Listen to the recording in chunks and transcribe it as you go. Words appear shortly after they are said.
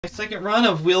My second run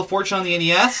of Wheel of Fortune on the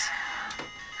NES.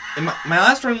 And my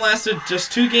last run lasted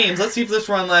just 2 games. Let's see if this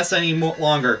run lasts any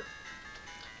longer.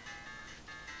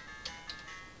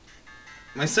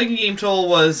 My second game total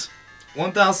was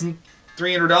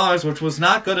 $1,300, which was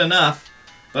not good enough.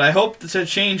 But I hope to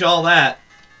change all that.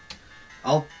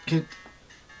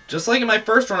 Just like in my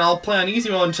first run, I'll play on easy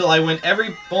mode until I win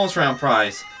every bonus round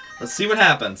prize. Let's see what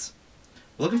happens.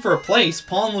 Looking for a place.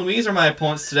 Paul and Louise are my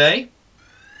opponents today.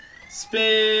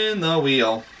 Spin the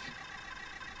wheel.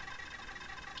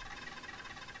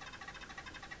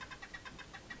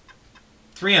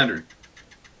 $300.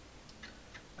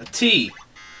 A T.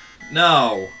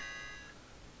 No.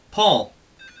 Paul.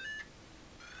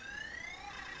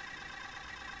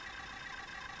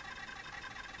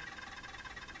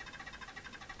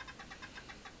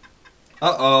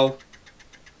 Uh-oh.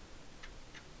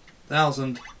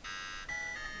 1,000.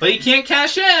 But you can't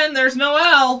cash in. There's no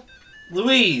L.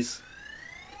 Louise.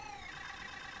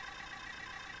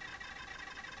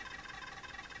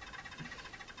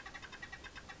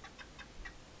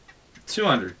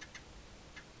 $200.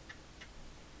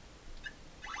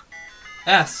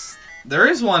 S. There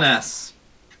is one S.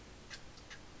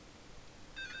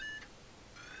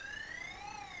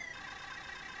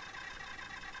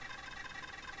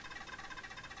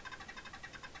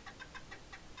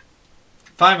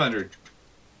 $500.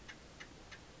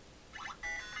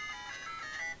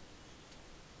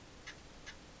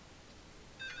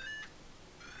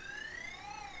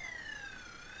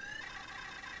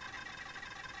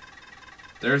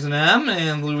 There's an M,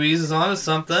 and Louise is on to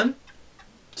something.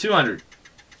 $200.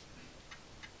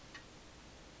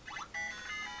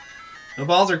 No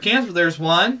balls or cans, but there's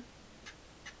one.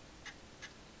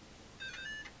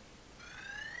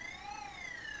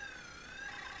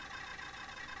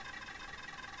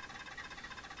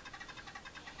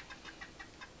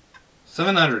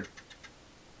 $700.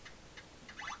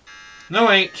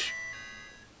 No H.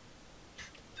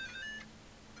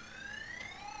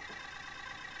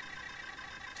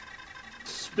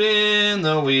 Spin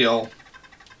the wheel.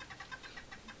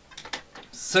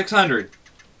 $600.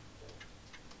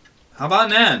 How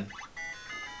about an N?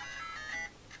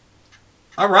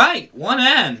 Alright, one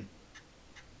N.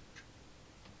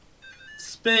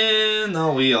 Spin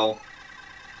the wheel.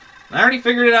 I already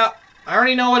figured it out. I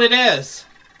already know what it is.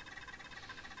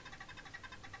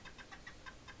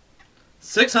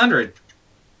 $600.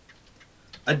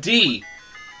 A D.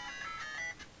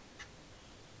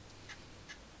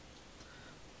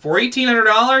 For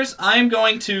 $1,800, I'm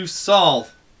going to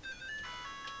solve.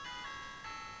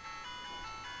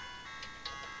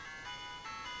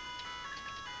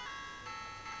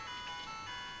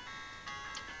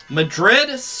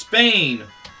 Madrid, Spain.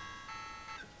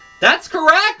 That's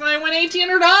correct, and I win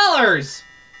 $1,800.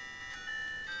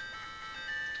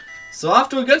 So off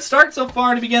to a good start so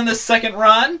far to begin this second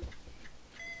run.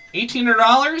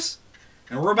 $1,800,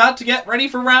 and we're about to get ready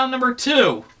for round number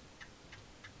 2.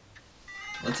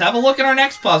 Let's have a look at our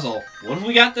next puzzle. What have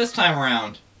we got this time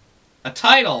around? A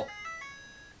title.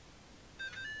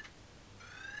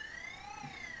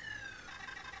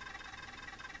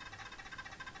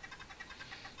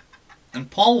 And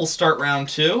Paul will start round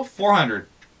 2. $400.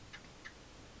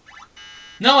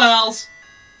 No L's.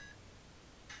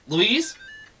 Louise?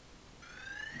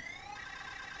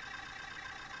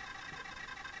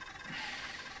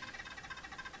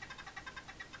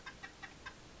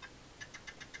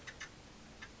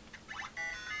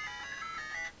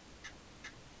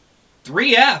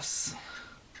 Three F's.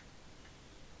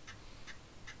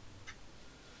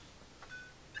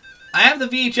 I have the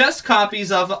VHS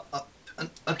copies of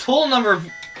a total number of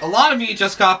a lot of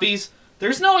VHS copies.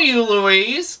 There's no U,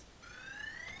 Louise.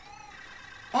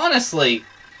 Honestly,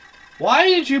 why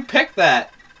did you pick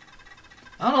that?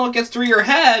 I don't know what gets through your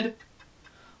head.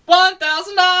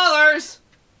 $1,000.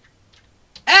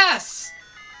 S.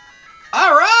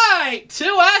 All right,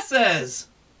 2 S's.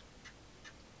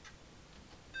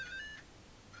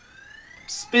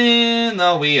 Spin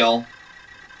the wheel.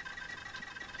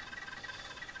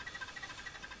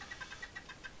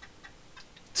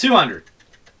 $200.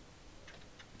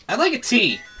 I'd like a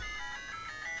T.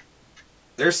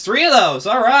 There's 3 of those.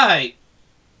 All right.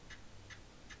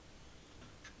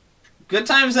 Good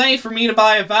times any for me to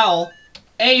buy a vowel.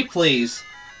 A, please.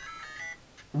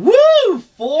 Woo!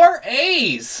 4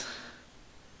 A's.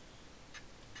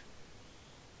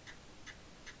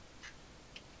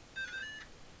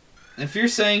 If you're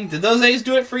saying, did those A's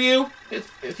do it for you?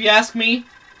 If you ask me,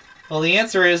 well, the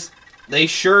answer is, they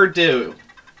sure do.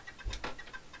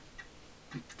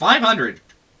 $500.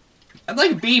 I'd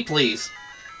like a B, please.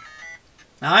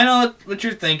 Now, I know what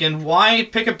you're thinking. Why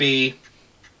pick a B?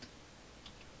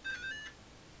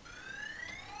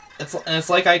 It's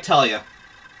like I tell you.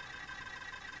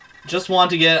 Just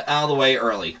want to get out of the way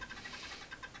early.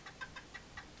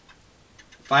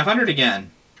 500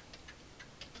 again.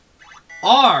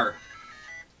 R.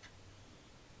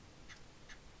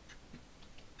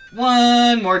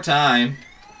 One more time.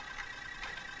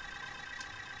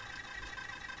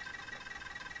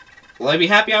 Will I be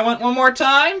happy I went one more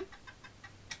time?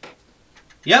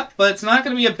 Yep, but it's not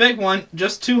going to be a big one.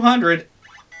 Just 200.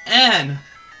 N.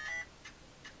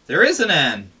 There is an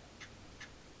N.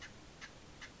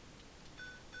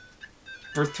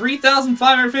 For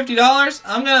 $3,550,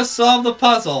 I'm going to solve the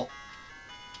puzzle.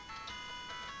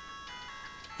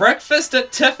 Breakfast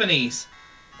at Tiffany's.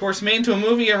 Of course, made into a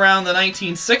movie around the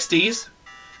 1960s.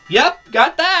 Yep,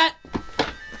 got that.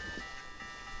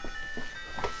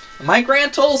 My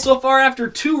grand total so far after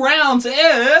 2 rounds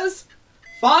is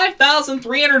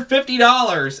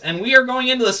 $5,350. And we are going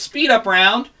into the speed-up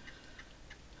round.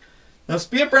 Now,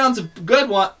 speed-up round's a good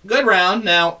round.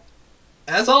 Now,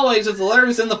 as always, if the letter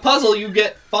is in the puzzle, you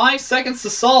get 5 seconds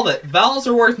to solve it. Vowels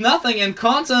are worth nothing, and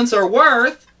consonants are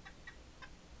worth...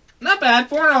 not bad,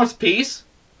 $4 apiece.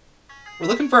 We're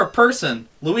looking for a person.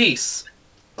 Luis.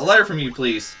 A letter from you,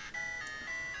 please.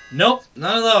 Nope,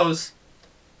 none of those.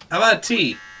 How about a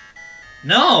T?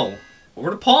 No.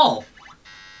 Over to Paul.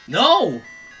 No.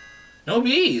 No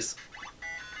B's.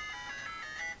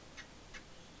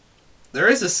 There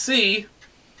is a C.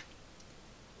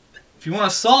 If you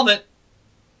want to solve it,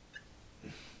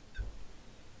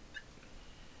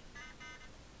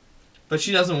 but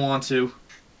she doesn't want to.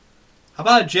 How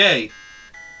about a J?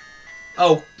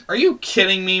 Oh, are you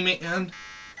kidding me, man?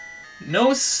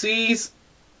 No C's.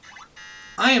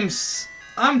 I'm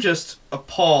just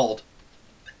appalled.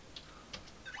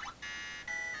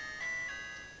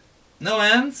 No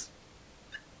N's?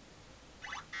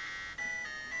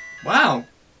 Wow.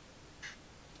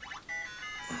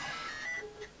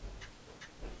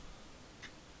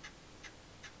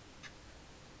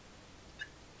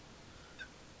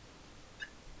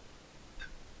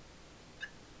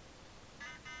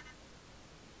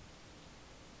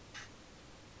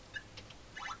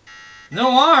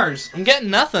 No R's. I'm getting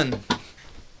nothing.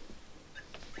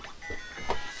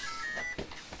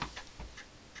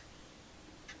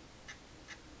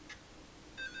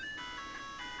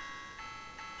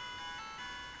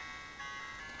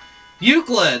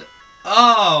 Euclid.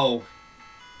 Oh.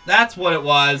 That's what it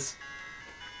was.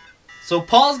 So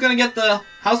Paul's going to get the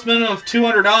house minimum of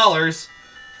 $200.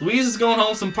 Louise is going home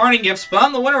with some parting gifts, but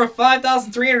I'm the winner of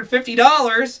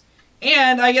 $5,350.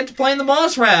 And I get to play in the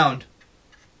bonus round.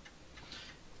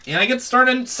 And I get to start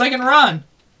a second run.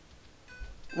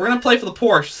 We're going to play for the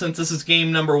Porsche since this is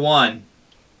game number 1.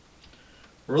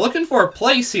 We're looking for a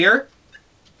place here.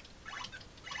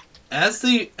 As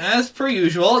per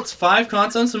usual, it's 5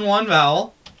 consonants and 1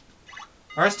 vowel.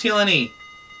 R-S-T-L-N-E.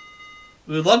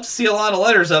 We would love to see a lot of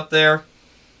letters up there.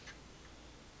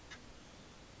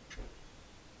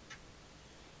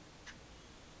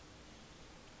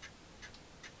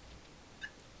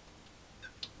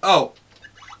 Oh.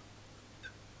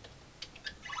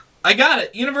 I got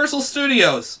it. Universal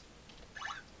Studios.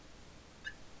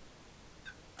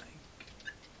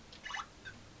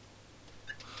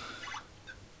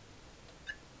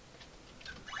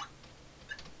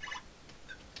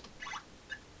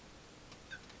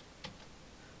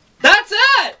 That's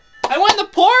it! I won the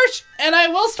Porsche, and I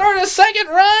will start a second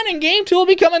run, and Game 2 will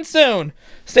be coming soon.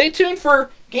 Stay tuned for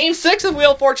Game 6 of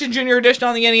Wheel of Fortune Junior Edition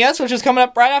on the NES, which is coming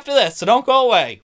up right after this, so don't go away.